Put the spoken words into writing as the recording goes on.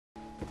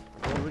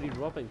already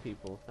robbing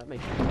people. That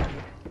makes me happy.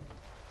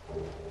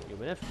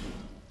 Human F.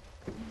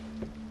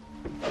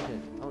 Okay,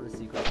 I want to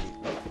see quickly.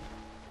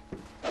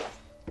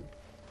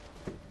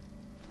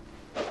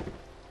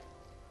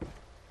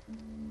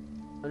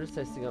 I'm just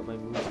testing out my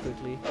moves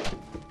quickly.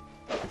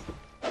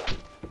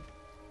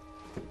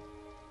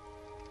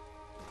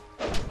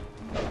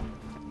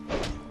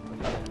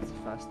 Okay, that's a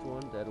fast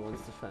one, the other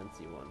one's the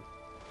fancy one.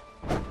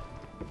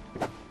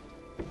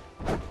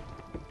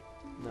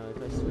 Now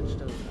if I switch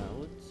those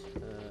out,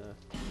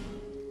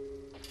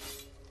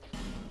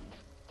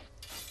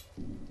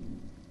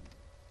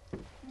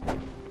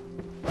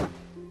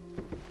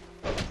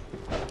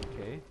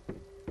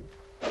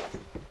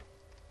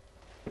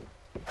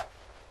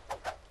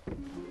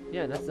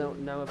 yeah, that's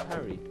now a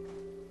parry.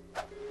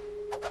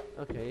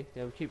 Okay,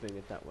 yeah, I'm keeping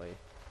it that way.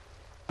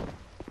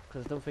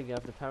 Because I don't think I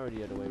have to parry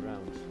the other way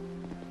around.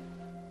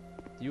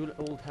 Do you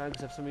old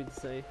hags have something to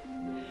say?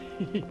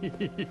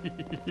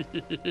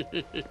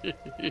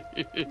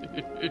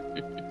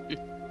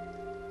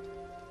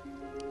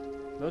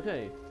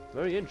 Okay,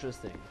 very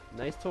interesting.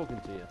 Nice talking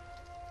to you.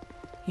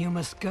 You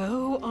must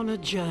go on a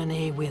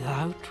journey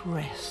without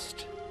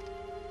rest.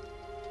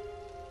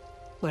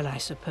 Well, I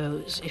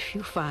suppose if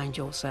you find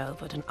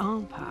yourself at an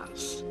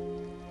impasse.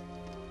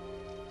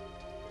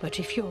 But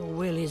if your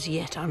will is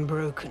yet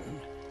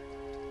unbroken,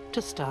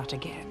 to start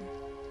again.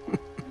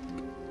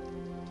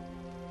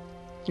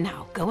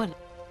 Now, go on.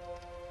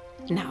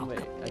 Now,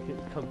 wait, I can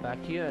come back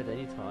here at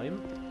any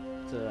time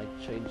to, like,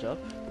 change up?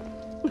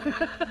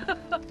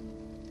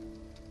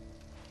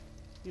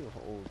 You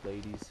old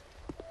ladies.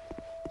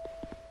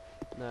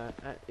 Now,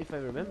 if I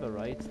remember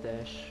right,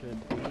 there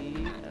should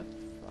be a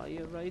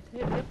fire right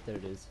here. Yep, there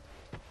it is.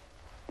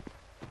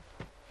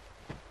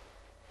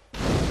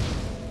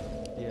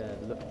 Yeah,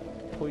 look,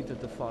 point at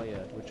the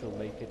fire, which will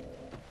make it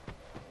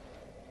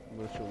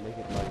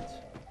light.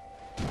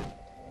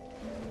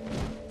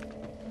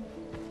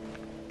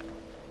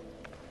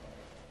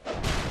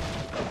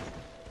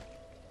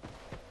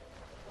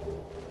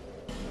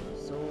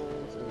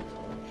 Souls and a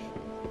torch.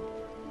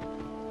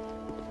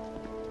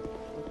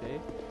 Okay.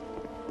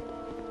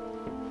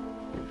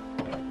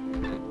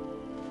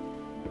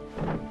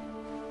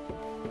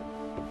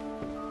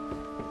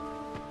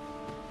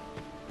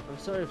 I'm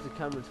sorry if the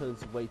camera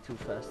turns way too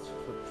fast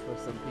for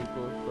some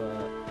people,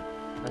 but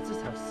that's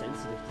just how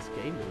sensitive this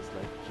game is,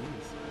 like,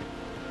 jeez.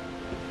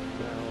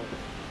 Now,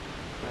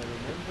 I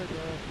remember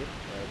the hip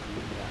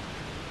doing that.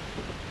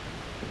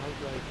 How do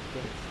I get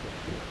there?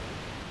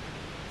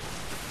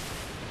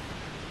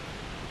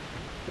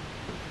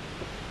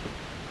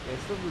 Yeah, I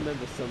still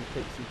remember some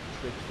tips and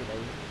tricks that I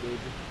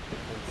did,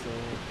 and so,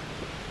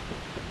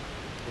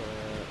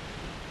 but,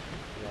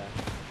 yeah,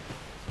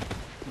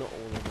 not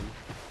all of them.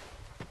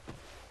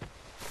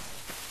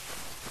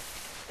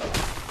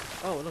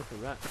 Oh, look, a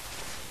rat.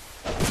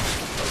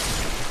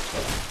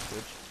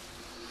 Good.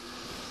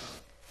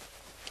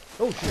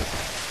 Oh, shit.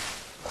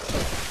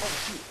 Oh,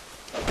 shoot.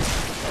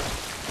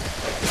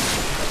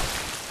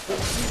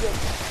 Don't see them.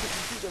 Don't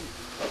see them.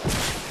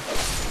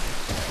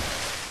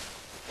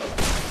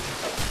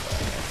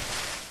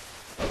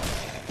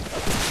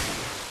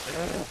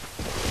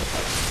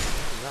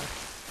 Rat.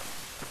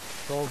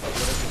 Dog,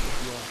 whatever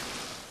you are.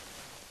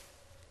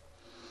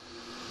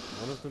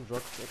 One of them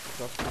dropped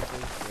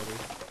something. Ready.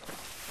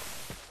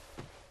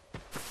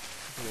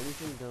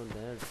 Anything down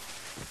there?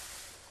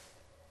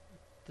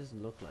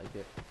 Doesn't look like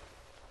it.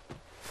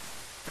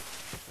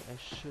 But I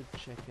should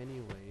check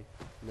anyway.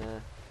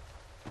 Nah.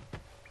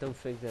 Don't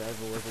think there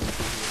ever was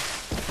anything here.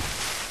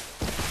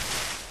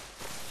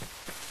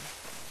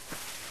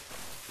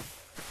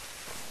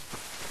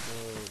 No,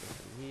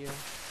 nothing here.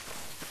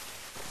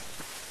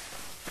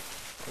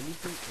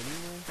 Anything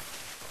anywhere?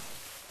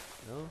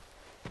 No?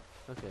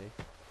 Okay.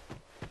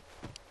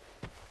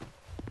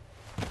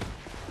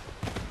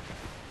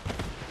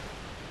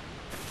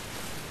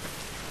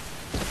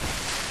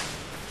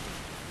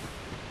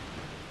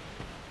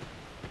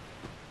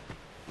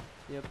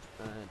 Yep,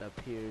 and up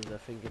here is I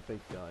think a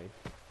big guy.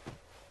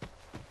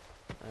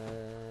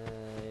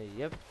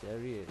 Yep, there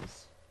he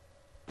is.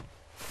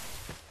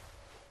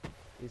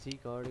 Is he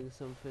guarding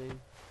something?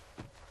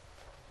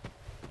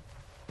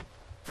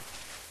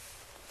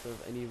 Do I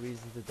have any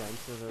reason to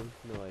dance with him?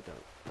 No, I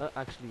don't.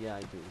 Actually, yeah,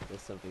 I do.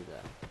 There's something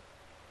there.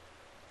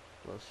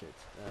 Well, shit.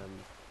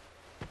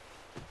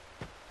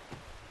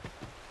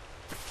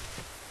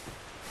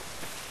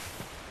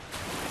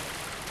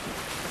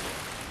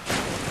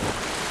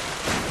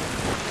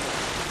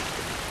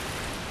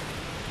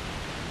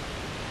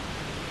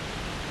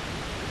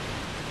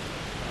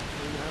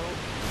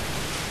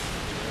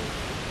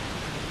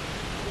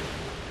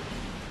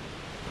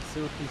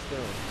 Silky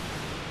stone.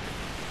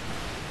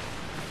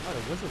 Oh,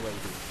 there was a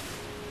lady.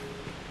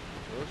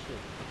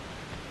 Bullshit.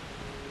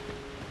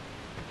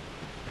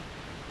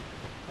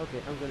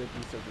 Okay, I'm gonna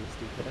do something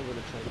stupid. I'm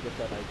gonna try to get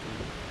that item.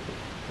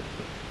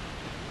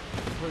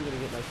 I'm probably gonna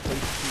get my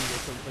face key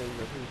or something,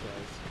 but who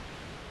cares?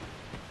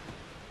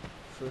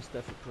 First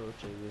death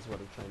approaching is what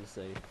I'm trying to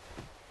say.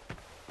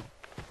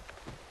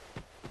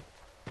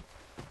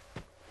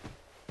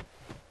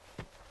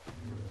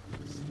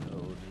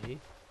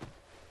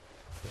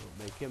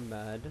 him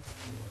mad.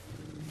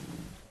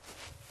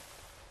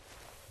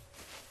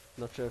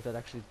 Not sure if that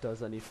actually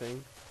does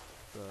anything,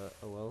 but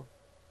oh well.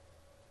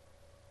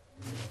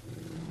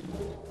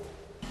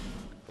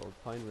 Gold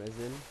pine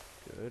resin,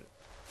 good.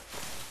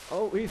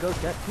 Oh, he does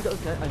get,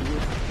 I knew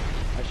it.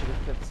 I should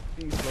have kept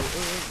speed slow.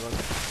 Run.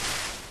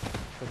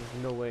 Because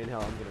there's no way in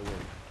hell I'm gonna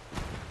win.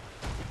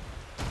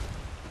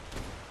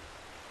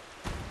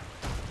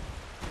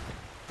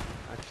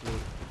 Actually,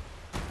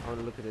 I want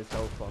to look at his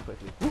health bar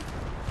quickly.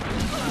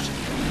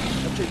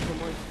 I've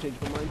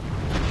changed my mind,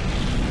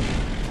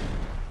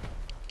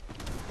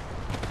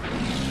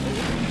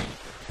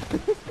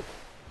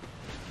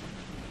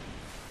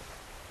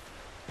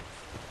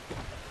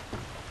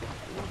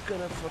 I'm not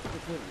gonna fuck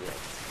with him yet.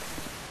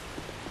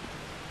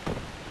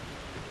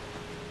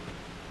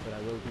 But I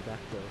will be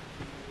back though.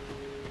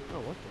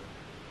 Oh, what the?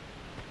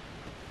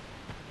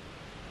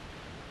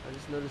 I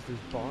just noticed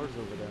there's bars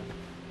over there.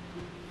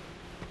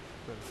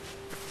 Huh.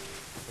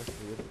 That's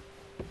weird.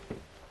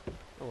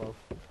 Oh well.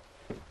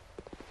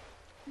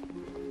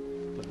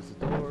 But there's a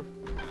door,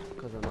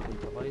 because I'm not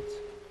into light.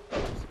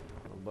 Oops,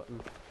 wrong button.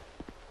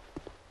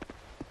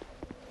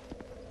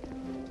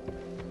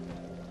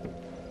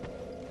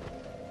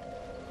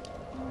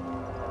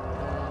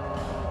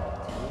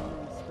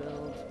 Tin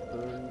spelled,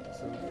 burn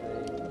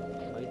something,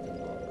 item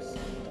box.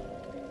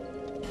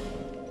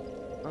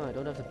 Oh, I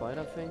don't have to buy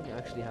that thing, I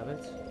actually have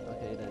it.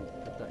 Okay, then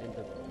put that in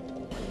the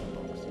item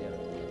box, yeah.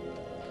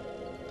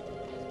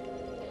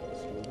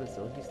 Smooth as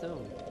silky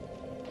stone.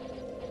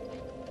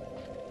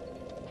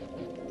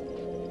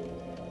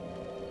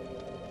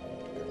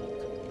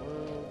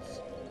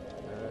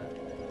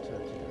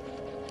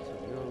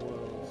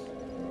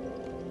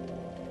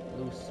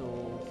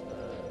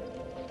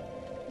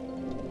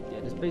 Yeah,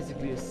 there's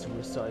basically a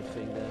suicide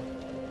thing there.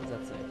 What does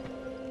that say?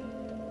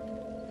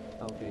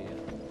 Okay, yeah.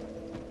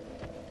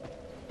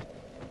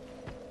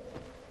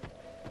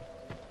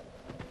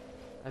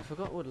 I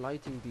forgot what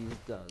lighting these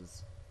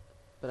does,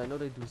 but I know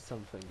they do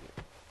something.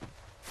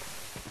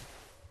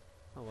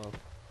 Oh well.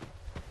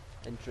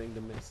 Entering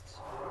the mist.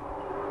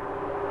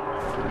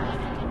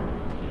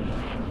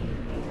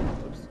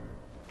 Oops.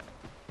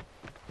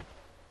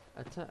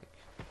 Attack.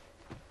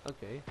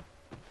 Okay.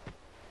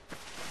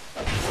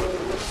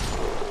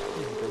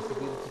 This is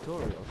basically the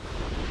tutorial.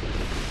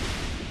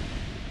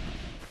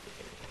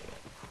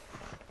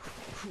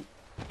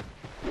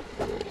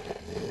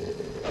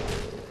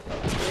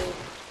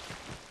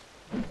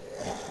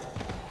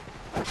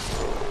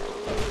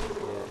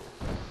 Yeah,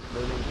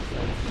 learning the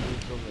fancy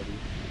moves already.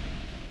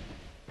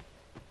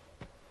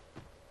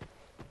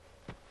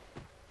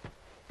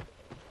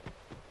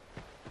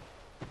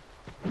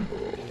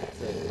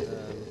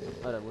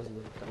 Oh, that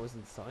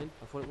wasn't the sign?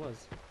 I thought it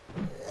was.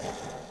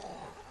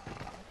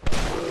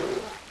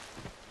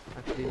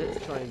 Actually, let's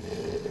try and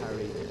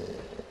parry.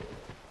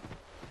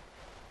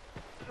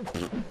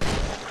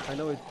 I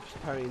know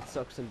parrying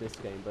sucks in this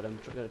game, but I'm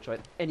gonna try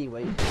it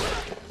anyway. In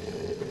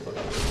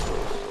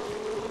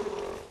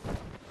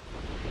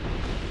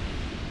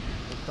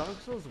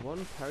Dark Souls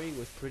 1, parrying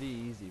was pretty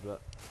easy,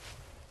 but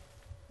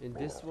in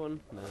this one,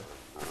 no.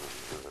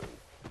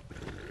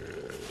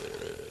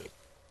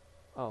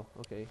 Oh,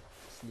 okay.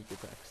 Sneak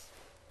attacks.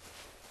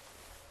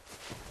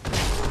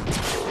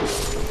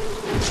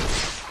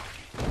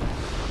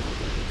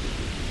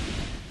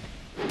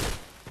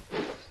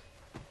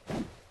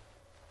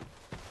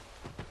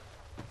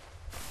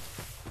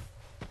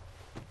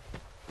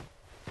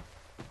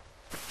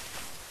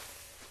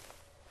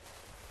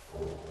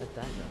 A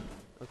dagger.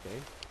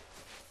 Okay.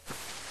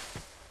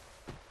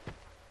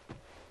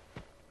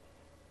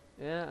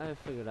 Yeah, I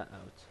figured that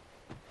out.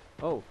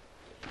 Oh,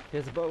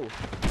 here's a bow.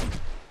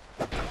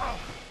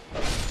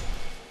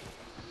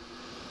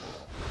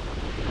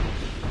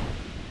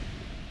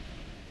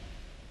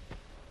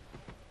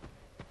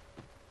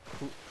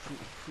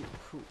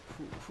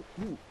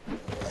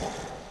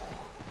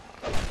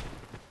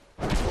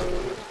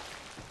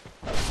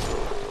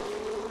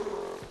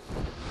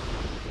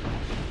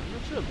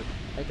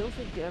 I don't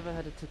think they ever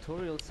had a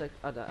tutorial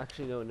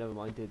actually no, never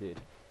mind, they did.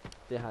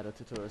 They had a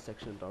tutorial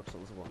section in Dark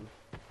Souls 1.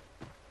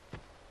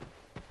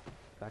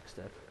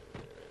 Backstep.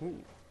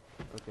 Ooh.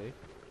 Okay.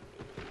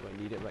 Do I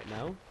need it right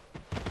now?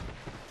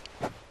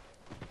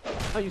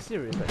 Are you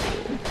serious?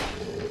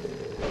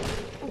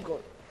 Oh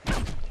god.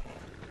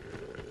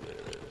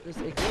 Just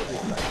ignore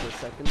this back for a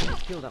second.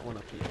 Let's kill that one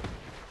up here.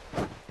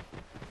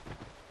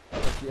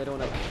 Actually, I don't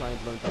have to try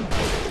and learn that.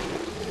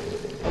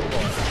 Oh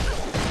god.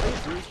 Are you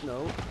serious?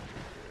 No.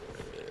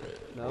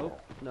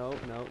 No, no,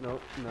 no, no,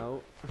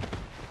 no.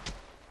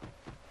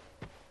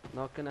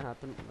 Not gonna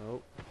happen,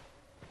 no.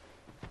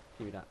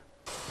 Give me that.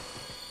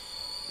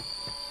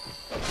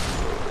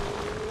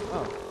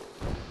 Oh.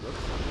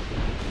 Whoops.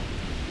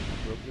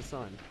 Broke the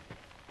sign.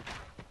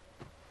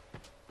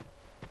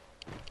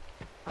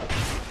 Ah,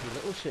 you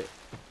little shit.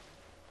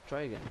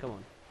 Try again, come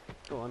on.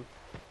 Go on.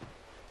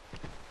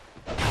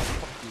 Oh,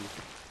 fuck you.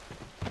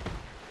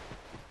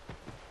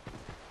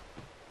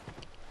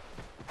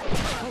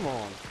 Come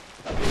on.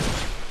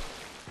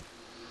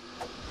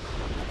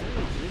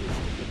 Really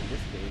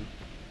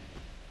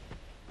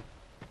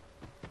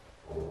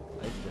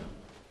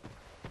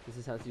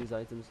this how to use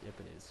items? Yep,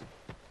 it is.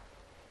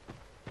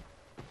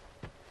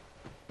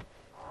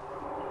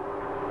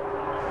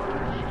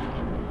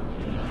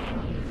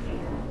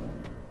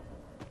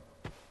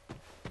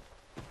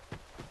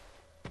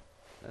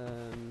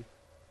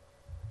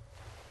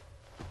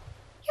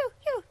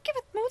 You, give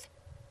it, Mood.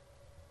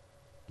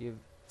 Give.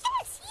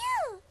 Yes,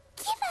 you!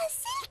 Give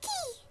us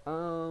Silky!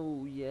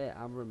 Oh, yeah,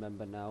 I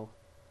remember now.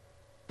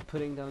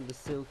 Putting down the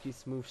silky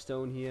smooth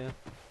stone here,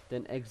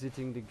 then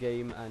exiting the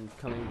game and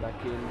coming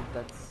back in,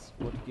 that's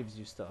what gives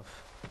you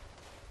stuff.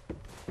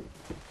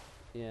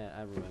 Yeah,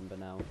 I remember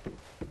now.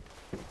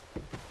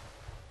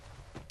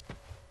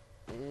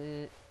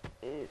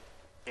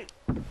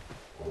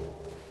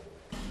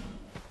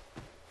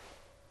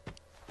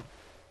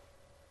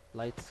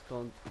 Light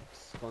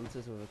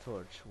sconces with a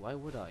torch. Why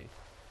would I?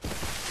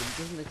 It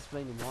doesn't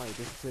explain why, it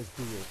just says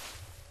do it.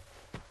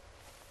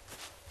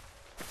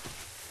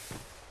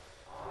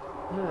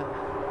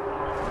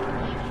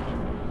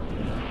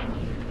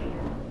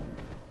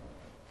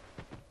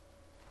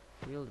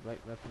 Wield right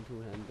weapon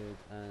two-handed,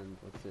 and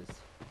what's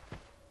this?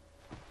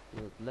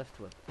 Wield left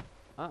weapon.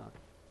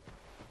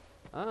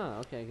 Ah,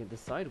 okay, I can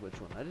decide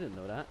which one. I didn't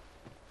know that.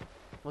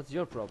 What's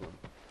your problem?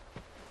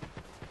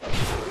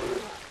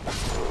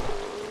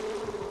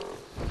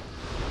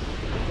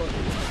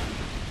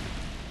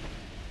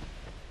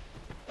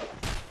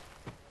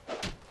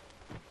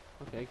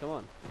 Okay, come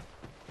on.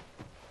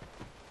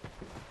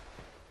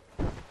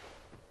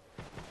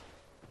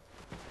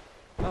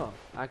 Oh,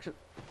 action.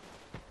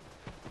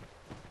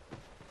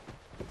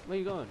 Where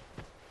you going?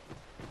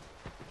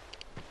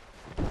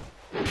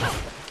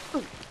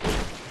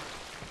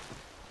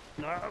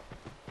 No. I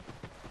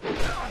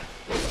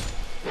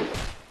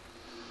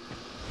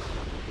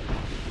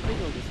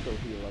think I'll just go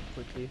heal up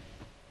quickly.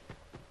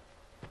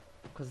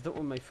 Because I don't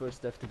want my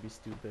first death to be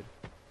stupid.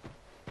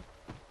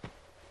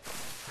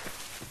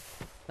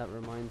 That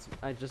reminds me,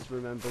 I just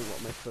remember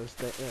what my first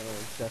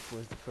death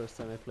was the first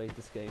time I played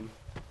this game.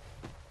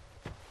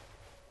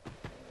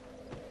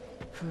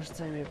 First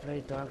time I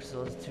played Dark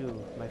Souls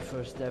 2, my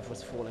first death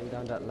was falling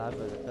down that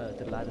lava,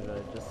 the ladder that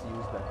I just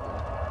used back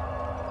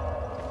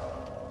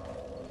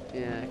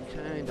there. Yeah,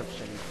 kind of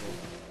shameful.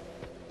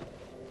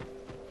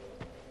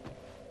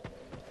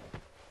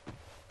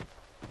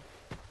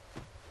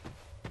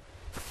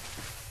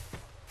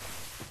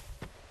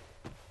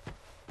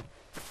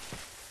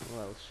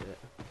 Well, shit.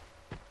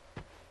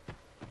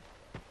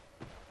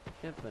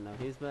 Yep, but now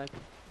he's back.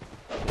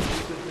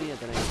 Quickly, and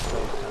then I can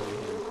start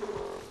carrying him.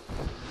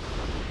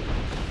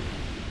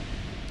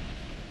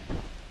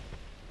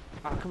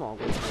 Ah, come on,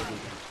 wait, maybe.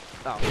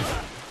 Oh.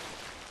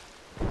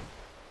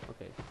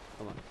 Okay,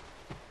 come on.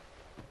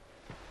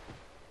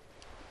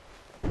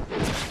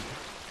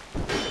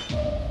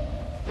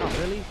 Oh,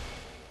 really?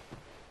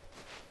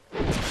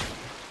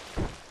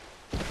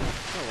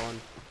 Go on.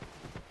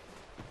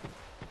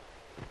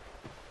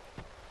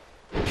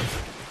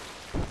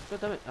 God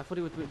damn it, I thought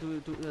he would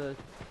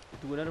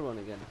do another one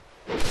again.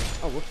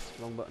 Oh, whoops,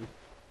 wrong button.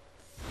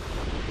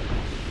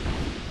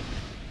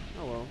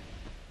 Oh well.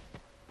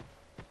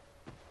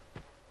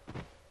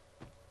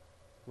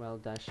 Well,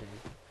 dashing.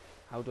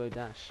 How do I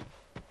dash?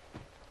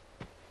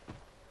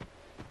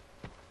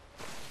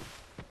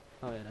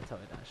 Oh yeah, that's how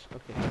I dash.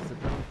 Okay,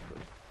 sit down.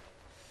 Good.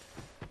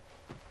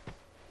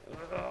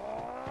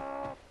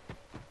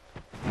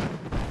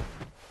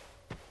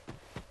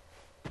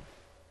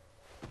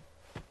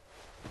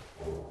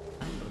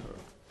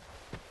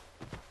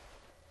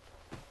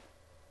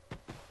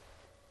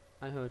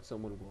 I heard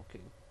someone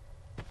walking.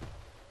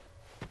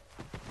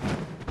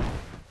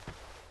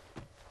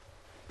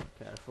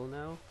 Careful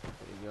now.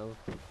 There you go.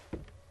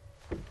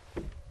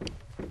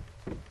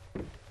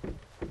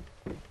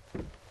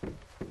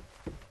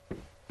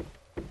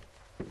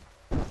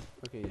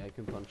 Okay, yeah, I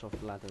can punch off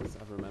ladders,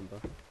 I remember.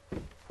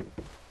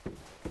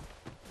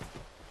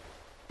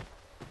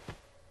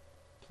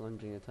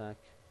 Plunging attack.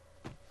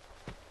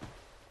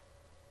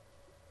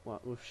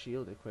 What, with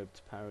shield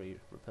equipped, parry,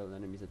 repel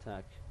enemy's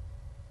attack.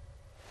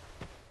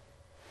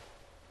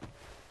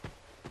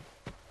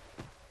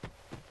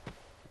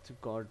 To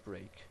guard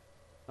break.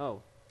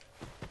 Oh.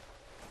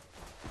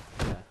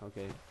 Yeah,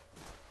 okay.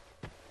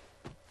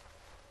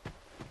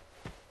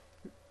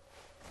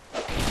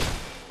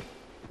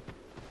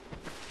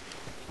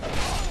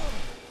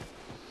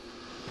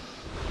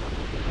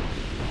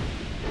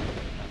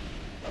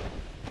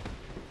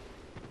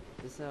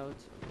 This out,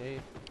 okay.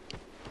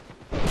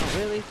 Oh,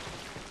 really?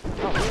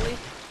 Oh, really?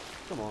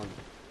 Come on.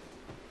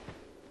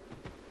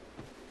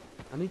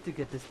 I need to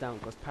get this down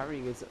because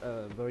parrying is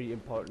a very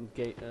important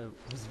game.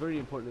 Was very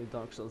important in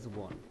Dark Souls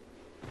 1.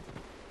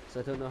 So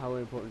I don't know how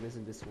important it is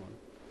in this one.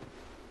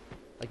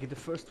 Like in the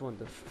first one,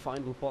 the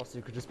final boss,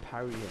 you could just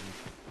parry him.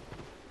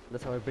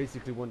 That's how I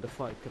basically won the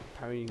fight, kept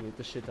parrying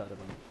the shit out of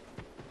him.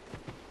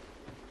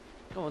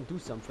 Go on, do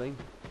something.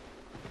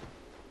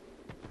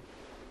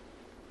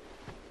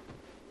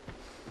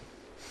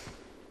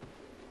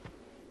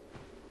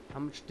 How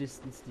much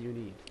distance do you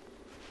need?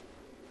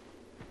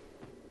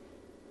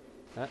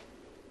 Huh?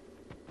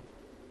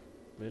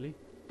 Really?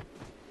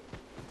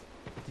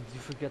 you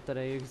forget that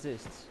I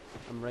exist?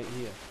 I'm right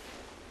here.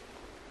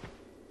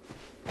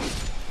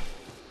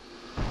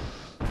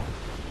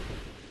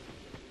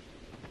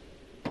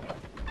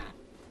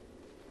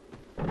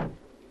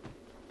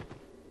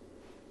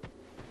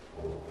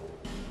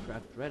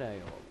 Cracked red eye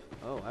orb.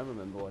 Oh, I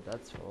remember what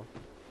that's for.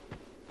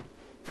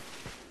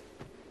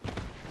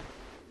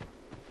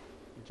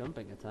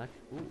 Jumping attack.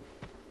 Ooh.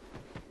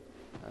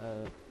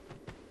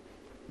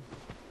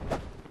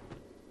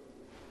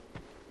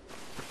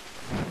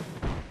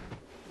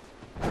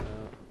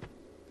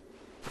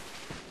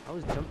 How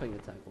does jumping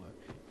attack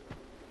work?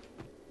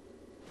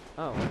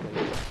 Oh,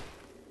 okay.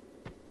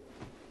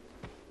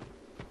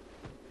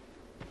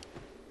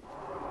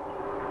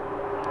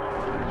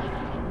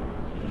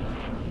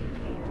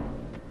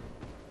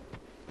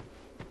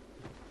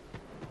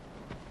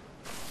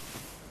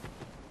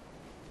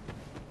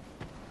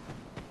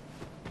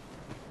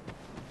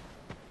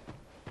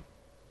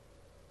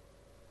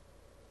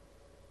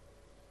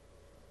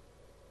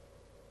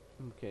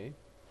 Okay.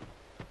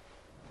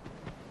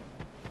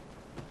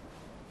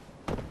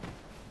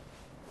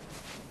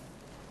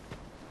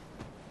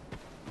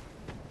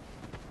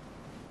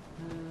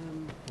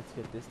 Let's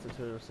get this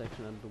tutorial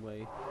section out of the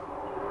way.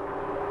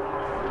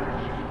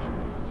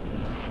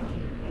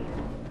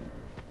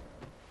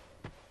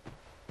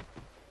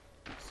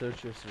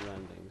 Search your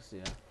surroundings,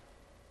 yeah.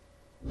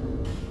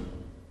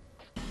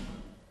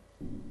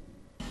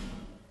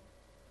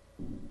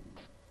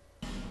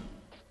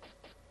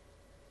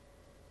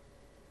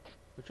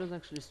 Which one's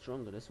actually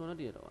stronger, this one or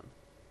the other one?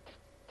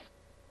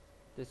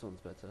 This one's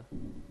better.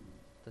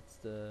 That's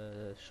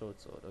the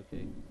short sword,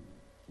 okay.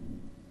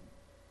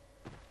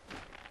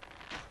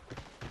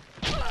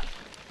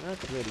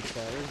 That's really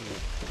fair, isn't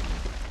it?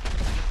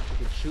 You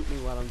can shoot me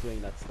while I'm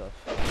doing that stuff.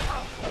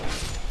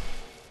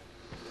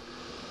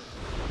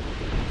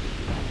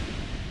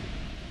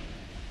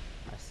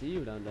 I see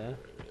you down there.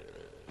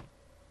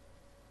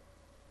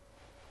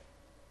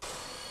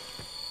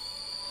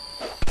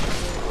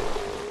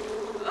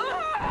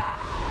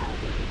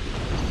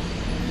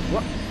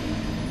 What?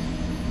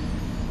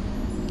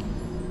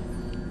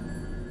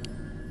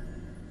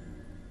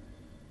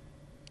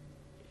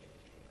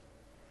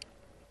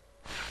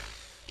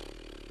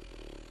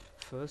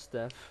 First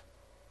death.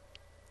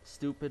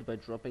 Stupid by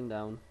dropping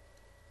down.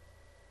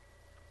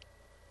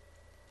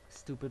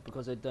 Stupid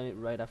because I'd done it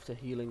right after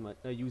healing my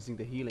using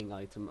the healing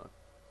item.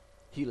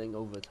 Healing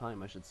over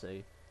time, I should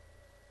say.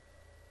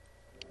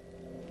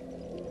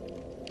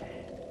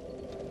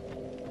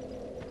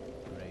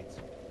 Great.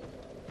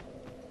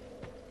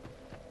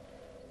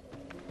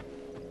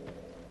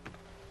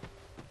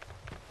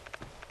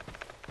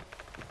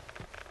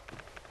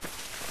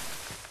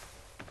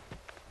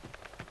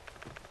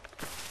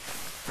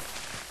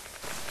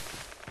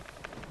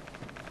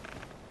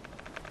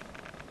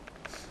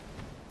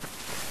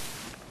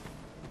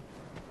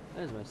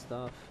 There's my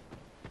stuff.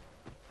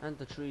 And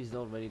the tree's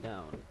already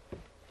down.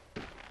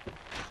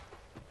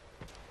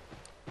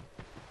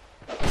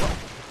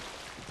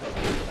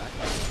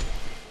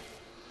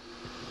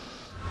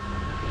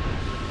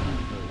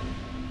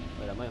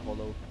 Wait, am I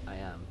hollow? I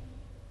am.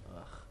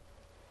 Ugh.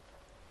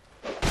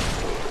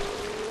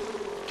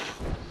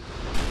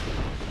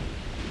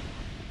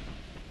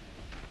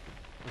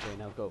 Okay,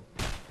 now go.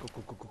 Go,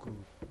 go, go, go, go.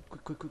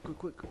 Quick, quick, quick, quick,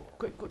 quick.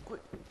 Quick, quick,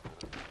 quick.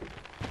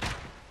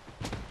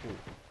 Ooh.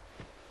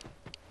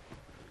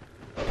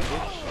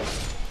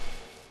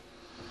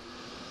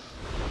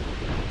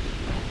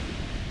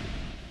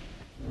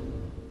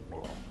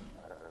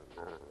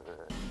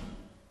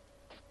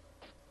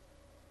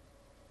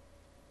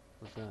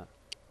 What's that?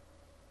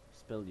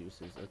 Spell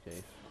uses,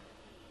 okay.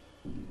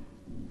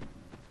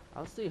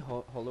 I'll stay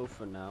hollow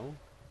for now.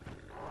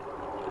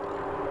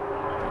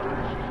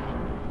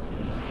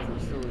 Because I'm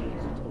still in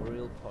the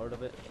tutorial part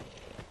of it.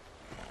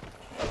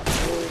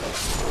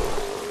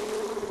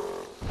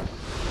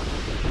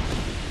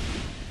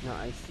 Now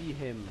I see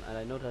him, and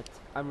I know that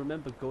I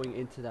remember going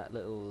into that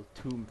little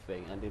tomb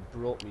thing, and it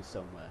brought me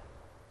somewhere.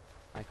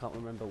 I can't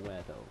remember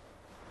where though.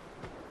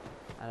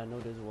 And I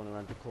know there's one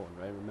around the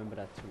corner. I remember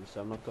that too,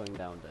 so I'm not going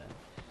down there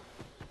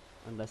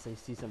unless I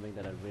see something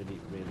that I really,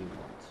 really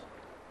want,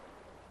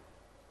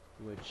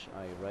 which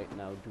I right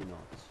now do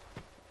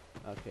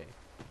not. Okay.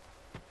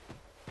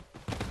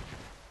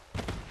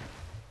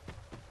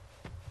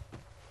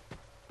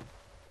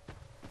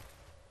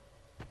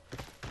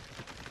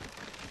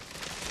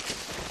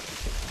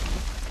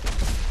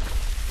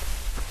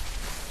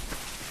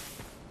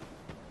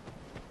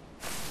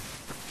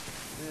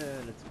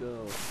 Yeah, let's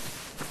go.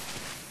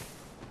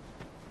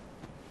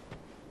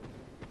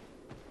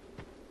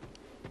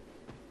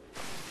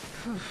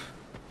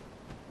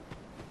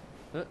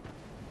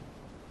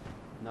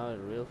 Now the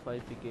real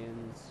fight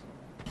begins.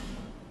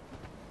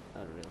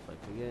 Now the real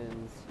fight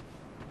begins.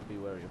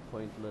 Beware you're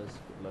pointless.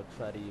 Good luck,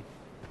 fatty.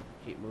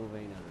 Keep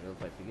moving. Now the real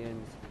fight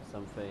begins.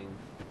 Something.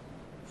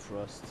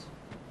 Thrust.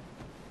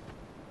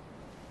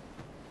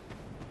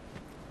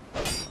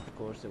 Of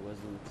course it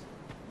wasn't.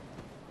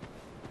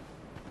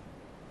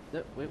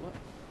 No, wait, what?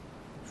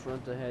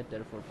 Front ahead,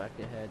 therefore back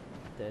ahead.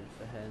 Dead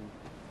for hand.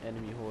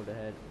 Enemy horde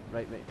ahead.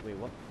 Right, wait,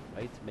 what?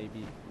 Right,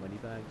 maybe money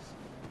bags.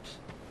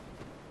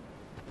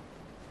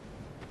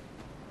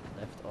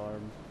 Left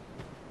arm.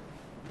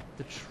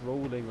 The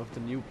trolling of the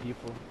new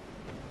people.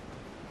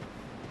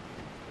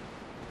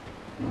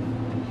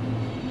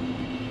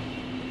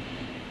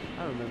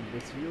 I remember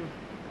this view.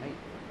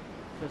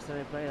 First time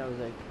I played, I was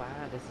like,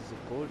 wow, this is a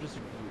gorgeous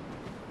view.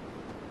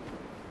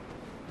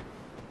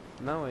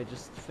 Now I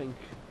just think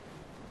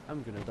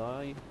I'm gonna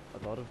die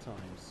a lot of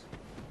times.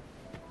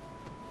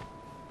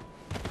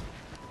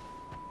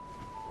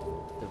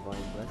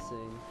 Divine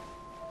blessing.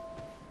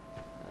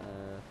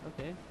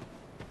 Okay.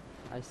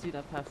 I see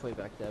that pathway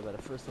back there, but I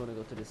first want to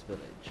go to this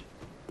village.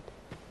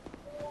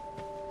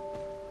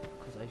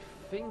 Because I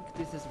think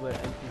this is where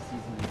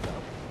NPCs meet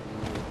up.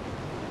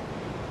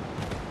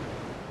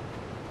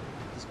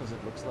 Just because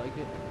it looks like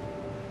it.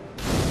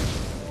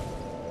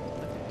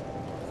 Okay.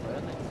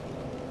 Fire next.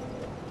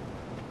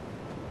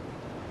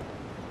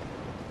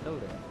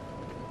 Load it.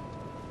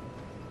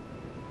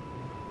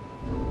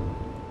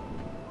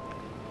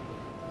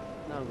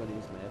 Now I'm gonna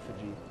use my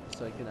effigy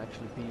so I can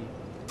actually be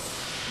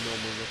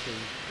normal looking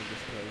in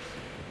this place.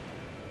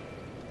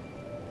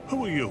 Who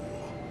are you?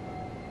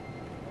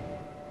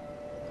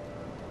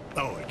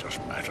 Oh, it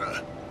doesn't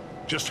matter.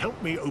 Just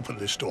help me open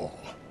this door.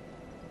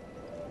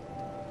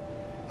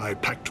 I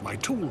packed my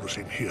tools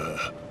in here,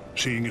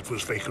 seeing it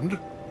was vacant.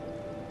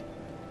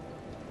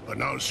 But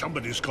now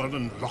somebody's gone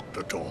and locked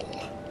the door.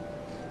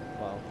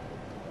 Wow.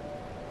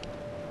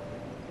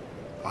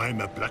 I'm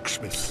a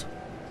blacksmith.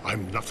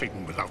 I'm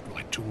nothing without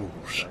my tools.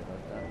 Sorry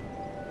about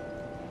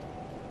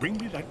that. Bring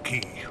me that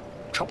key.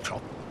 Chop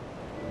chop.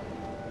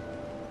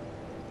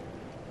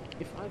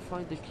 If I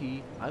find the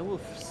key, I will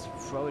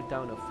throw it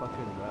down a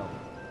fucking well.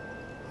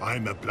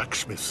 I'm a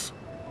blacksmith.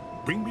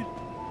 Bring me...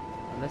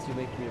 Unless you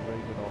make me a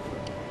very good offer.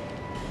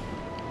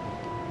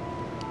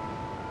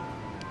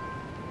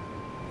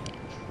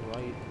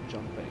 Try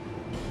jumping.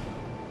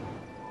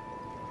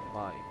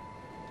 Why?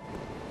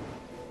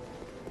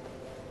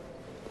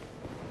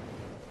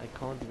 I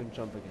can't even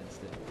jump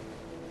against it.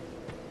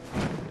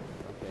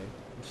 Okay.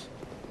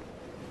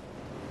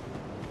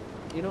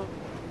 You know,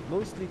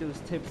 mostly those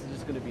tips are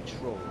just gonna be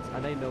trolls,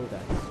 and I know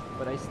that,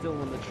 but I still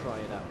want to try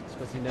it out,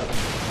 because you never know.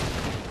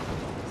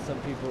 Some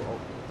people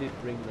did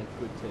bring like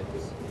good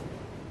tips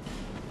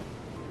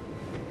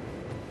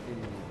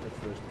in the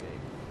first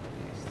game, at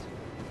least.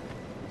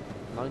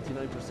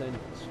 99%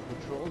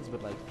 were trolls,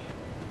 but like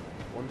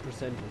 1%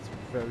 was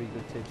very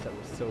good tips that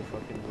were so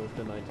fucking worth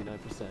the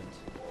 99%.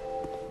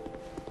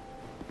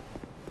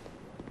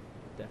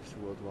 Deaths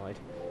worldwide.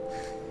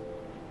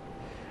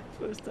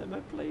 First time I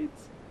played,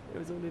 it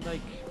was only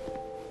like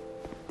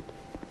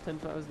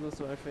 10,000 or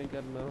so, I think, I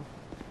don't know.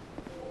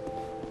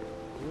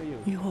 Who are you?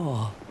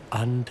 You're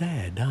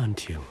undead,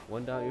 aren't you?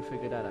 One day you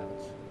figure that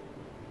out.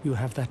 You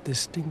have that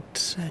distinct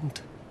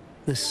scent,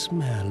 the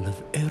smell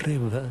of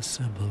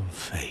irreversible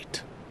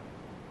fate.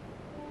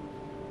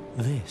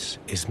 This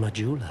is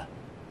Majula.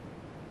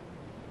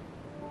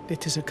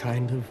 It is a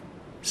kind of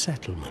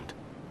settlement.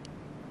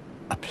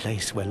 A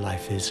place where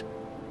life is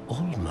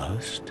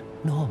almost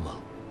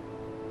normal.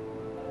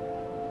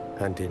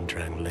 And in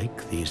Drang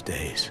Lake these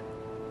days,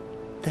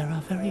 there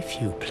are very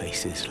few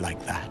places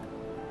like that.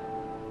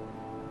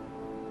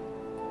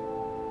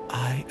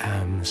 I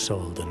am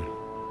Solden.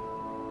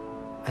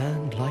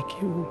 And like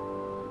you,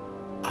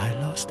 I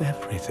lost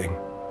everything.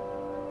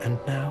 And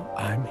now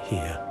I'm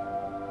here.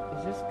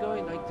 Is this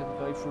guy like the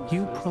guy from the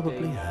You first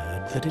probably game?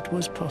 heard that it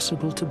was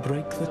possible to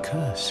break the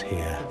curse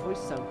here. The voice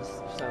sounds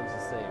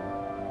the same.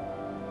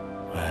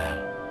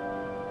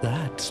 Well,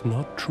 that's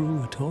not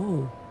true at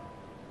all.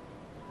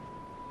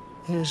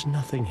 There's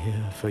nothing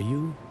here for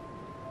you,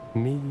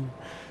 me,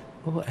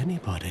 or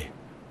anybody.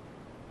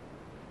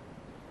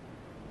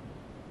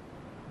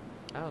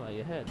 Ow,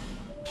 your head.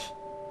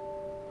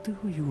 Do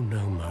you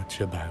know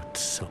much about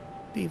soul?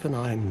 Even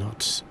I'm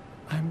not.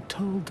 I'm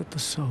told that the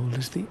soul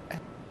is the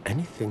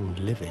anything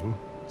living,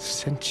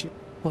 sentient,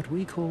 what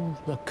we call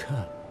the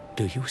curse.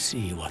 Do you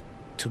see what?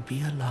 To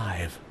be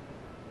alive.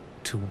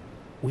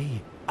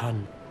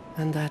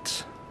 And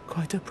that's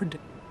quite a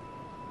predict.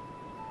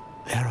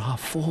 There are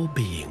 4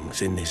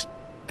 beings in this,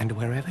 and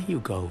wherever you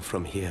go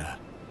from here,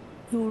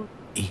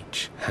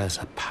 each has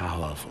a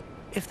powerful.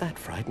 If that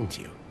frightens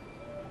you,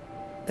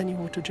 then you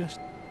ought to just.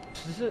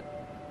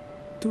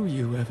 Do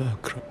you ever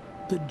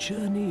the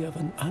journey of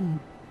an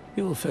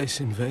You'll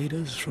face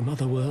invaders from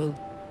other worlds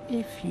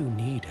if you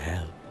need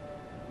help.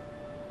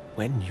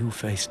 When you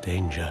face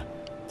danger,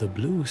 the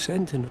Blue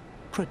Sentinel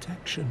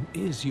protection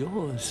is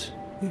yours,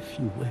 if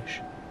you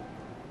wish.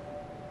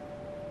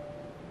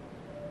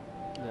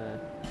 Nah.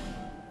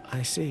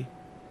 I see.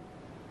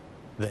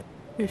 That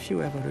if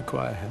you ever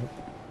require help,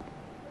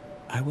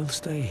 I will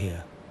stay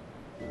here.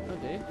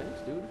 Okay,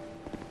 thanks, dude.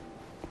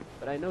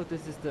 But I know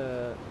this is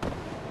the...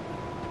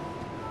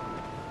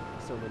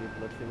 So many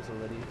blood things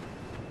already.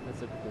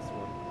 Let's look at this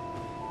one.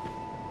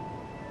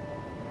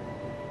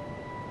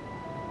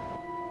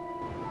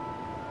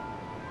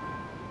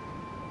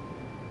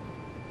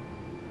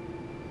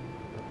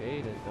 Okay,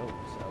 Okay then, no, so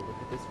I'll look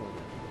at this one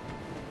then.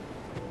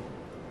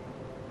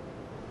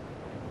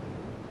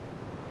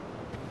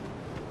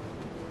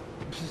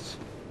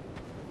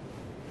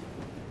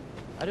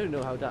 I don't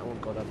know how that one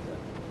got up there.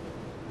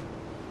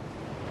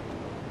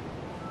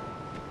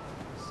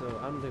 So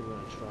I'm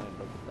gonna try and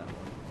look at that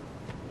one.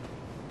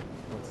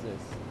 What's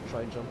this?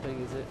 Try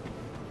jumping, is it?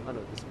 Oh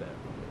no, despair.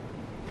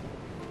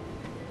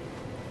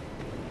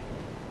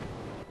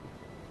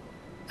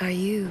 Are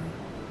you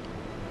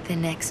the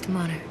next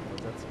monarch?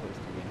 What's that supposed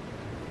to mean?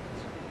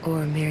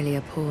 Or merely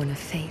a pawn of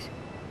fate?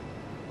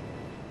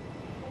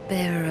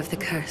 Bearer of the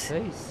curse,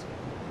 Face.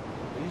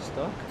 Are you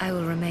stuck? I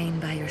will remain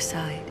by your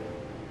side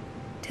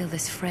till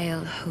this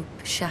frail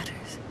hope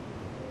shatters.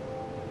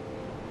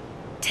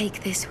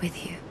 Take this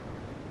with you.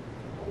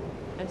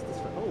 Estes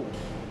for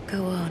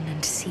Go on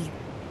and see.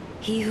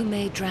 He who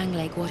made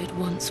Drangleic what it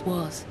once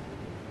was,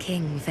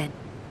 King Ven.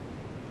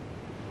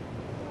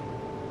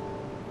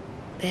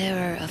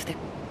 Bearer of the...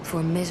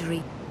 For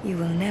misery, you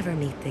will never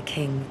meet the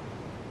king.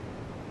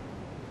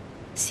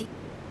 See,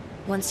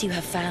 once you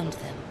have found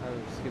them,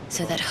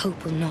 so that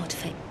hope will not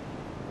fade.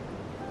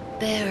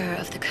 Bearer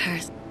of the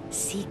curse,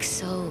 seek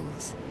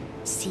souls,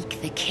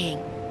 seek the king,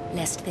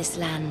 lest this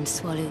land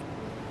swallow.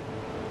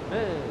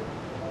 Hey.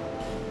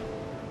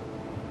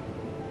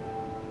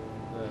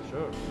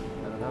 Sure. I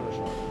don't have a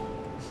shot.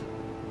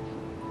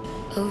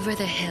 Over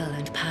the hill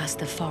and past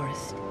the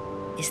forest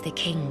is the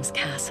king's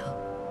castle,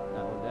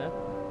 That one there?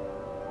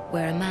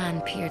 where a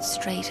man peered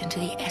straight into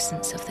the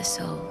essence of the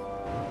soul.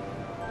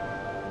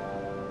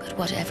 But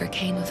whatever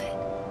came of it,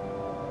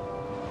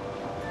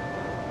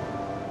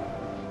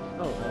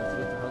 Oh, I have to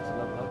get the hunt to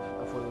level up.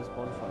 I thought it was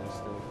bonfire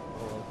still.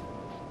 Oh well.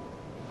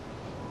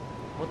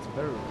 What's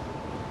barrel?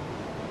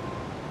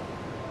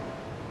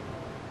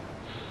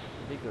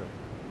 Bigger.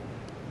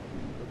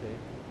 Okay.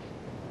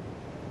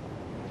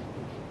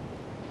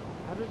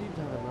 I don't even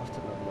have enough to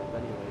level up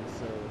anyway,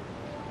 so...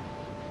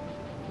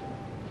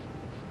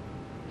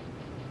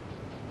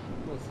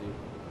 We'll see.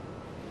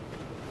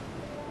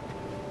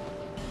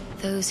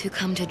 those who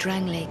come to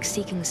Drangleic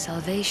seeking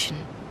salvation,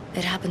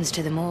 it happens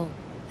to them all.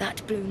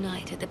 That blue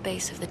knight at the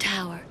base of the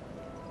tower,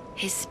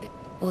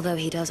 although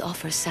he does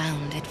offer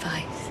sound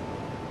advice.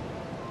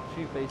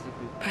 She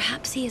basically...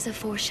 Perhaps he is a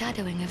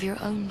foreshadowing of your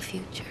own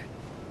future.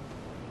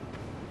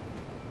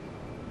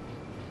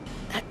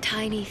 That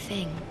tiny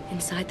thing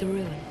inside the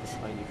ruins.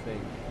 Tiny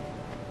thing.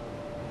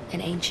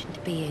 An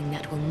ancient being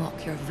that will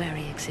mock your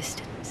very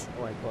existence.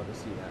 Oh, I gotta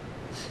see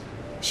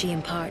that. She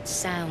imparts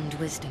sound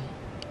wisdom,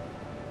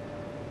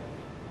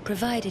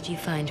 provided you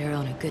find her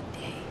on a good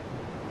day.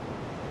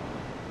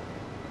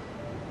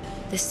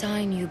 The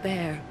sign you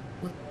bear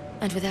will,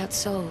 and without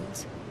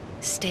souls,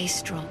 stay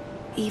strong,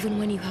 even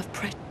when you have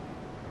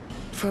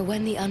For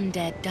when the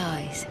undead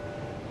dies,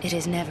 it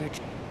is never,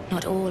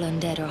 not all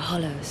undead are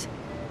hollows.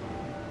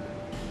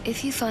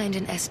 If you find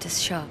an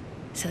Estus shop,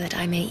 so that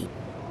I may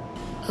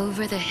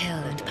over the hill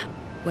and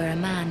where a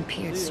man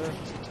peered straight.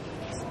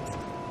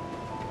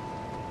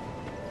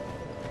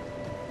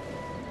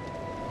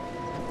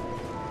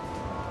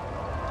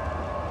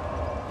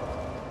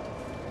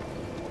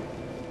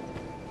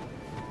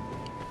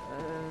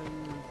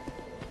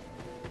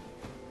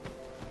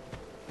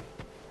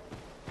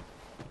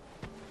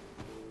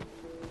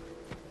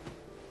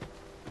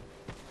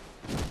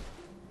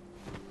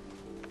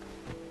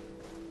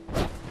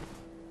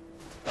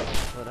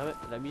 Oh, damn it,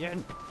 let me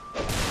in.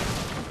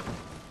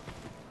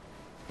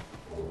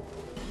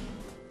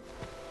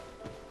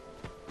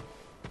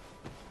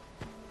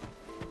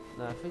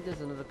 Now, I think there's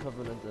another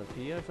covenant up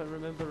here, if I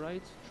remember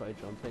right. Try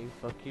jumping,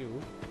 fuck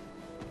you.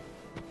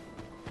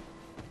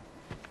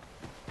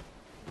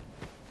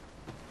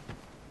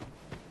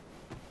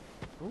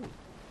 Ooh.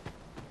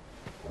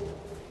 Oh,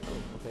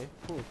 okay,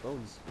 cool,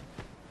 bones.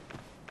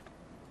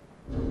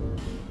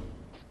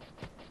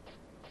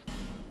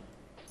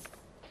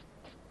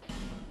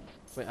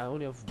 Wait, I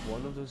only have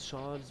one of those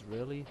shards,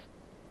 really?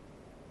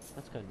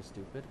 That's kind of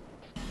stupid.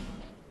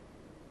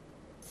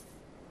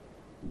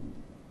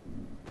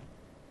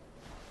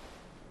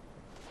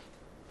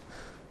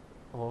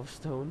 Of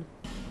stone.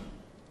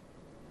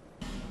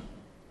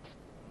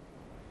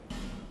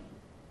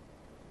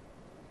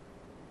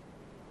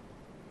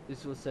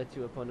 This will set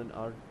you upon an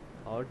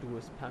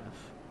arduous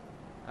path.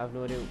 I have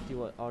no idea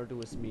what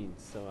arduous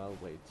means, so I'll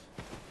wait.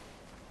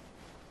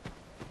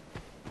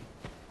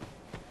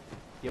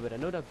 Yeah, but I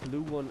know that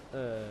blue one,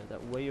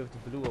 that way of the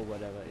blue or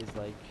whatever is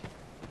like,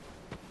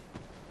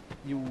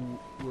 you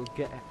will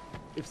get,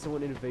 if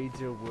someone invades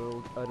your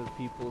world, other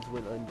people's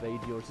will invade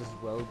yours as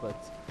well,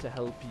 but to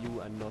help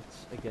you and not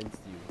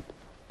against you.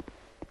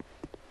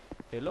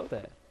 Hello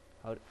there.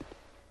 How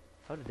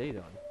did they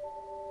done?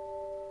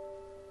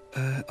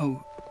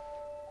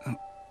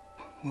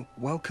 Well,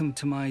 welcome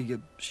to my,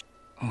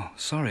 oh,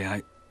 sorry,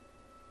 I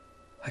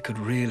could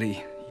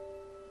really...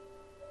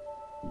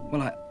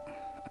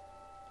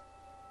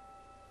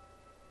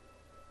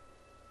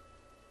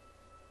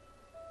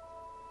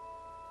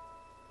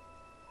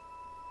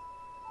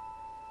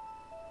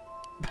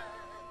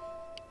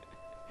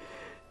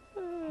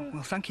 Well,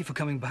 Well, thank you for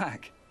coming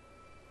back.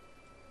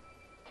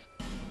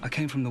 I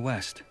came from the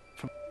west.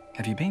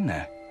 Have you been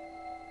there?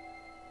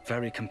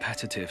 Very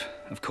competitive,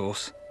 of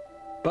course.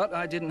 But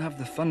I didn't have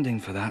the funding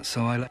for that,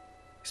 so I left.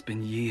 It's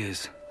been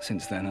years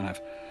since then, and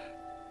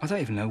I don't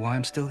even know why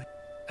I'm still here.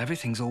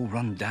 Everything's all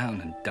run down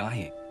and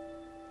dying.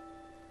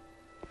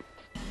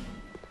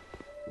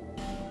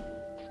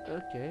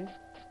 Okay.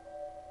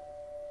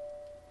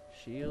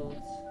 Shields.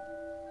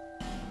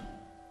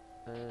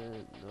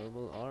 And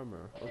normal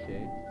armor.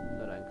 Okay.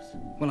 No thanks.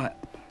 Well,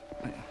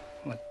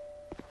 well,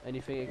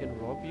 Anything I can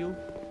rob you?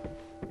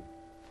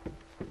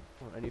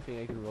 Or anything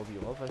I can rob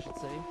you of, I should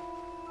say.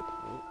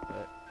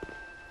 Oh,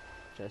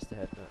 chest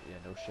ahead. No, yeah,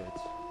 no shit.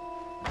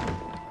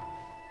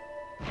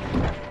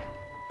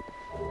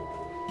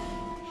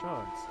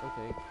 Shards.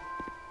 Okay.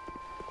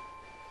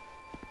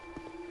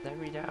 Let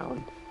me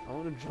down. I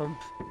want to jump.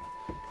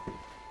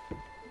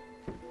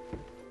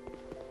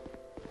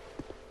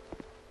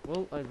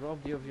 Well, I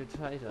robbed you of your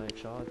tie-dye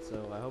shard,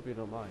 so I hope you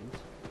don't mind.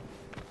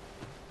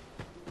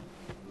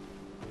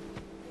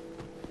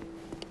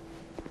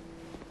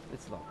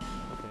 It's locked.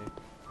 Okay.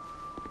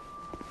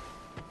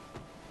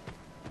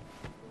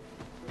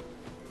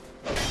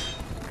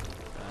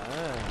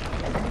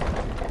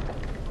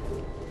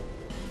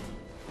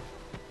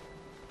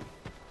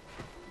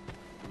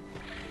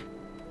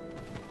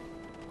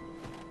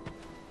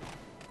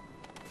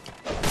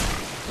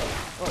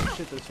 Oh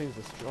shit, those things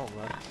are strong,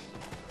 right?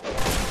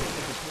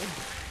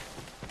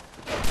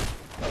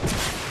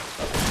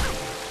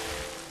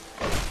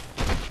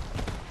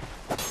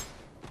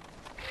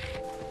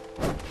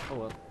 Oh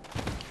well.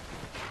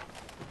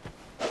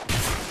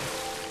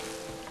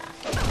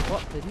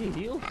 What? Did he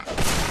heal?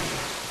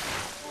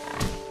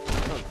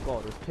 Oh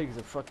god, those pigs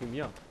are fucking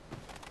me up.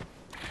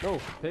 No,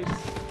 pigs.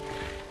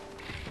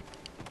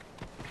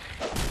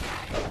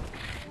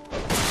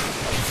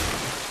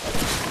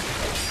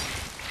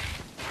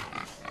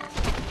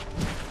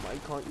 Why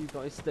can't you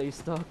guys stay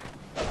stuck?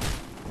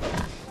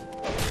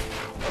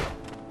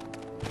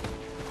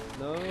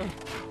 No.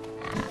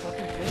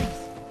 Fucking pigs.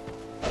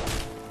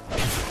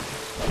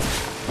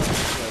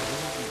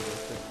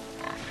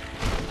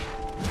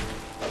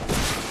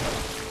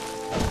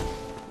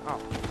 Ow.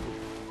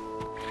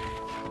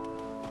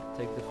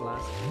 Take the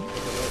flask. It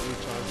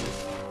recharges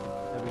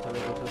every time I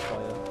go to the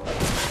fire.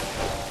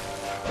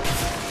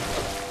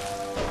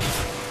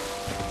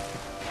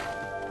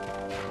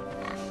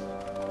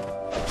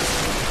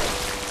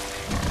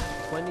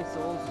 20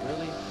 souls,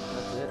 really?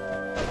 That's it?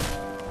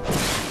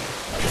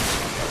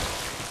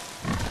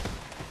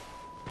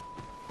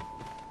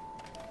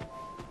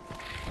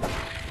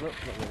 Nope,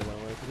 not really what I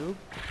wanted to do.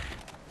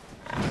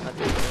 That's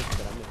it,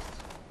 that I missed.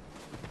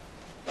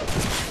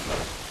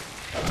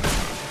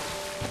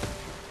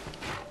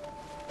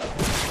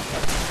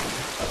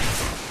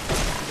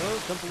 No,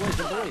 jump away,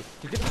 jump away!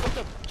 You get the fuck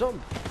up! Jump!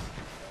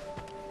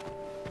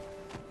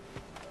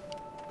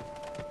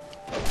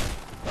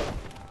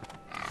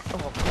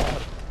 Oh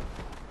god!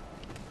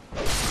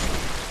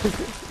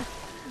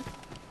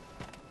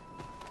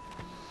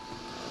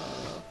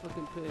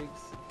 Fucking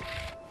pigs.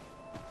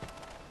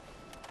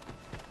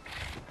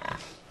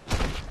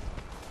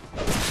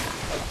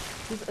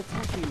 He's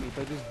attacking me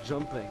by just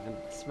jumping and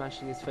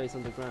smashing his face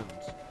on the ground.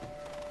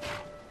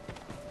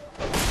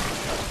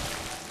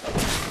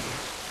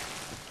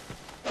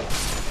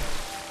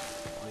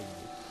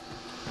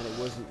 And it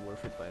wasn't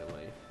worth it, by the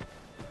way.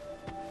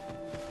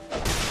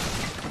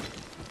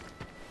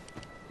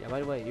 Yeah, by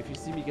the way, if you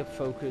see me get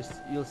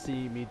focused, you'll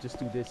see me just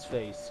do this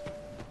face.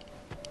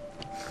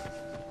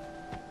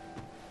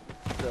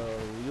 So,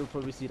 you'll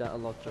probably see that a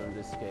lot during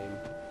this game.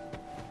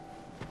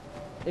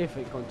 If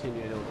it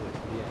continued all the way to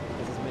the end,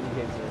 because as many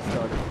games that I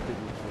started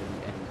didn't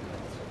really end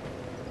yet.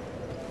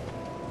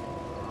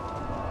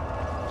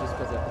 Just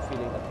because I have the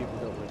feeling that people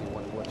don't really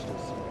want to watch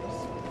those series.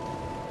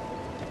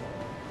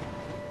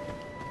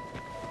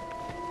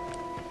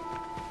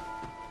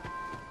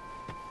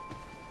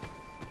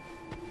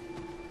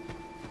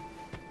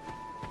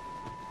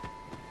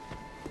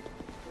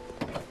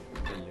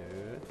 Hello?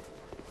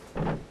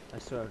 I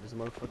swear, there's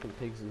motherfucking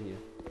pigs in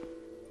here.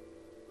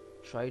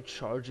 Try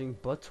charging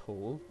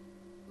butthole.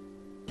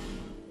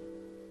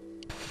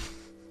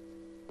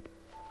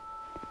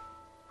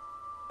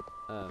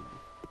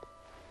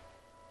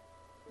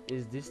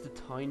 Is this the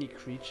tiny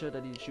creature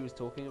that she was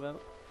talking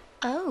about?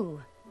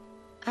 Oh,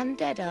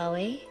 undead are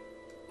we?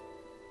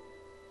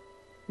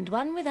 And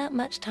one without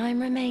much time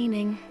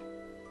remaining.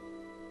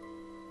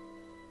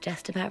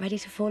 Just about ready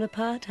to fall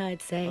apart,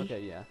 I'd say.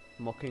 Okay, yeah.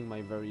 Mocking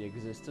my very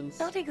existence.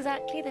 Not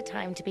exactly the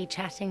time to be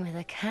chatting with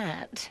a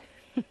cat.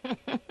 You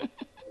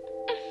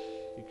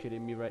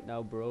kidding me right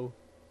now, bro?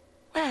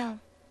 Well,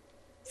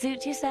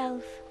 suit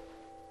yourself.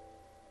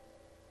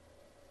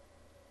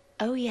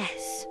 Oh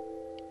yes,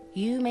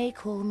 you may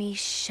call me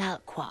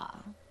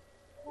Shalqua.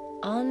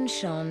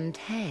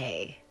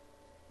 Enchanté.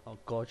 Oh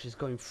god, she's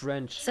going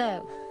French.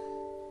 So,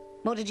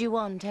 what did you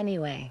want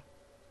anyway?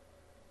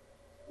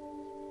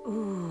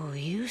 Ooh,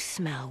 you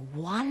smell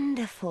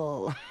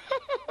wonderful.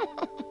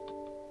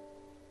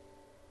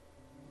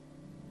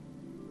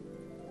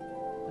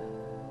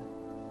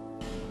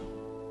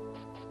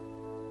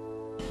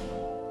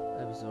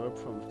 absorb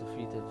from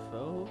defeated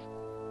foe.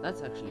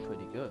 That's actually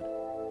pretty good.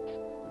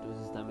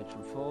 Reduces damage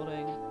from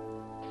falling.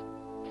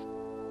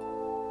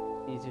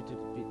 Easier to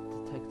be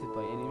detected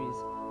by enemies.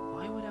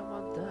 Why would I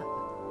want that?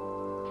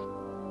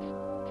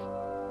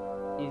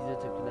 Easier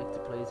to connect to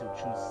players who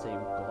choose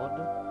same god.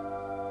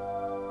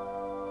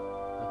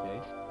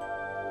 Okay.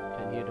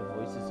 Can hear the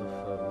voices of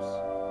foes.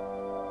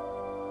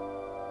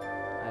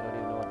 I don't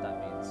even know what that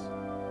means.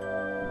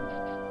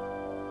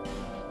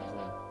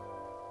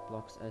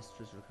 Blocks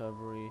estrus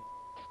recovery.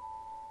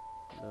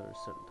 There are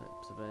certain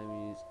types of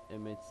enemies.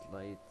 Emits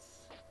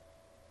lights.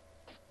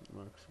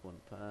 Marks one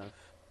path.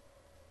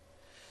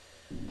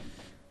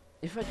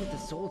 If I get the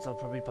swords, I'll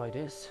probably buy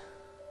this.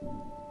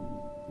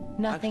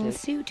 Nothing Actually,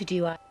 suited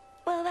you.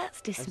 Well, that's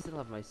I dis. still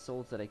have my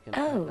swords that I can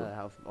Oh.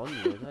 have on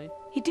me, don't I?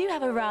 You do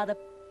have a rather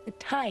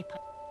type.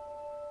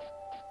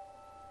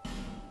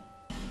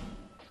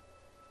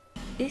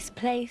 This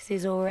place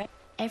is already.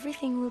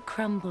 Everything will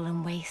crumble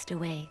and waste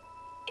away,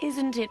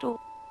 isn't it all?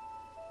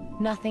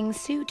 Nothing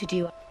suited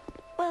you.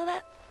 Well,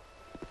 that.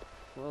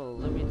 Well,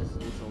 let me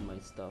just use all my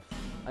stuff.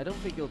 I don't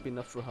think it'll be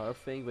enough for her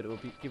thing, but it will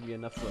give me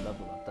enough for a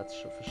level up, that's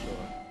for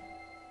sure.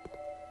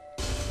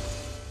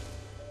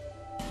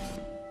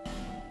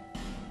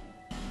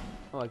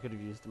 Oh, I could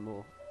have used them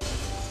all.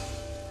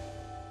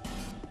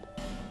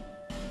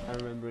 I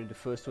remember in the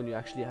first one you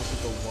actually had to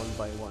go one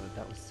by one, and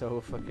that was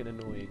so fucking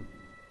annoying.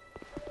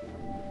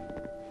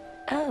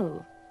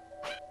 Oh.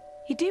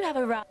 You do have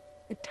a rather.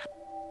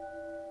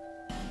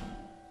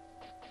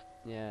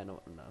 Yeah,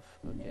 not enough.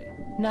 Okay.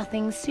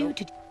 Nothing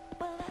suited.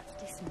 Well, that's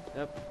decent.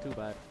 Yep, too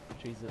bad.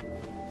 Jesus.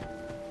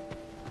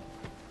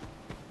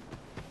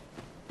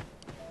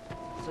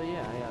 So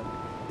yeah,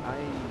 I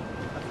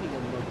think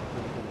I'm not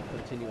really gonna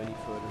continue any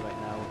further right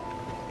now.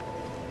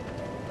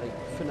 Like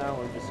for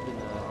now, I'm just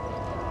gonna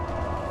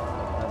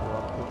level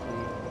up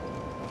quickly.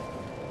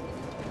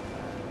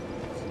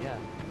 So yeah,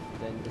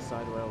 then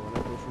decide where I want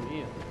to go from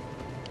here.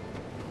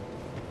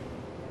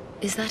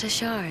 Is that a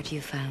shard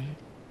you found?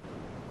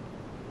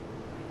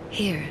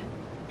 Here,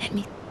 let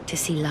me to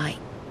see light,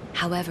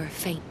 however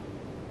faint.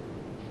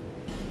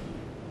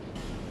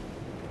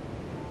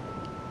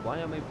 Why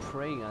am I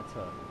praying at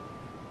her?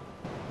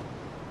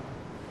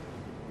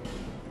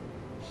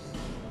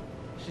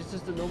 She's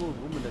just a normal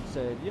woman that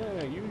said,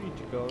 yeah, you need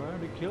to go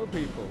around and kill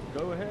people.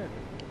 Go ahead.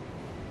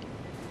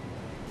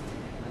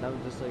 And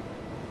I'm just like,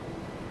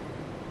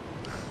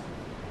 I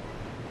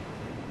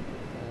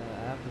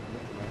have to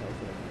look at my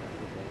health and everything.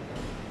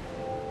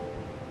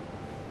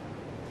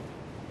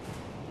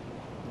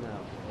 Now,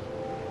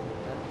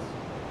 that's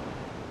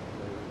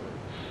very good.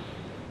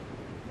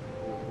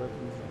 Your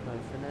weapons apply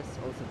finesse,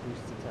 also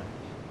boosts attack.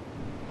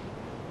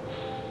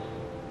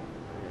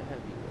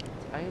 Heavy.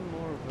 I am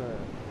more of a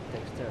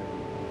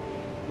dexterity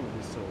with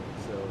the sword,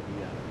 so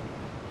yeah.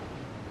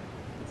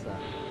 What's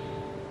that?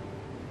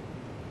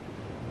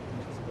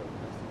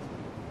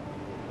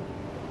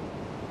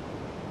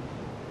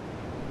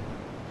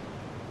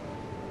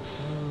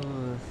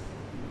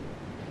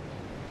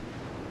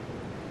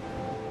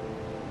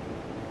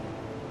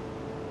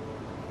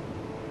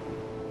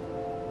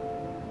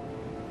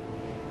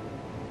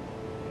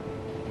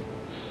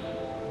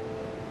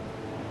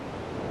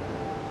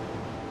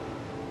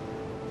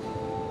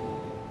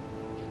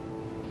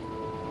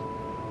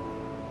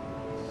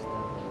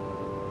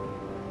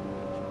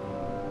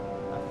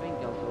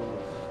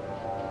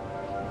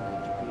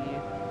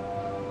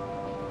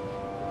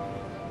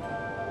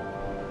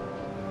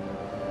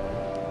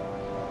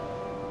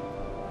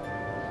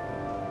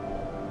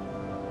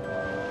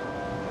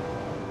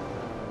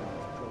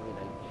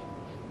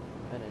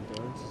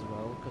 As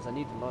well, because I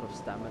need a lot of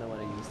stamina when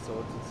I use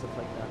swords and stuff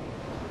like that.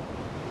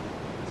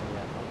 So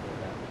yeah, I'll do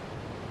that.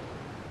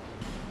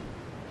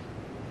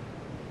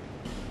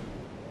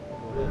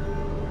 Go ahead.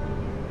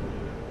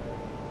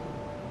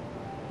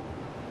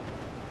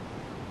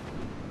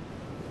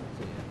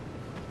 So yeah.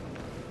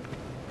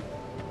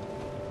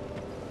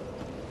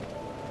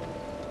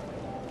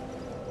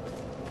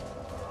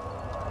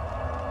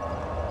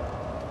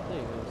 There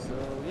you go. So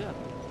yeah,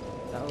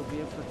 that will be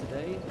it for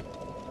today.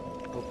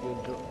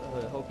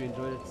 Hope you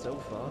enjoyed it so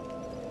far.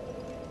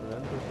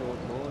 Remember, if you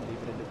want more, leave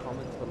it in the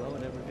comments below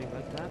and everything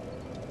like that.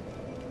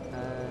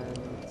 And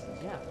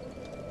yeah.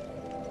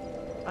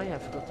 Oh yeah, I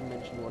forgot to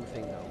mention one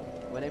thing though.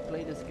 When I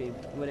play this game,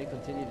 when I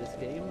continue this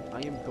game,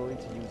 I am going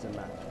to use a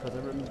map. Because I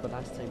remember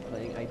last time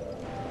playing, I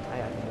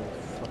had no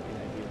fucking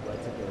idea where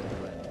to go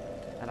and when.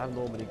 And I'm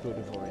normally good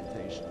with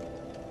orientation.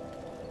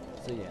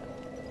 So yeah.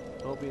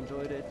 Hope you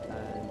enjoyed it,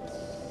 and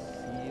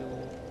see you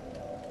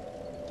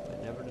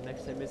whenever the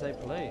next time is I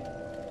play.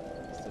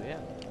 So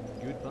yeah,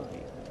 goodbye.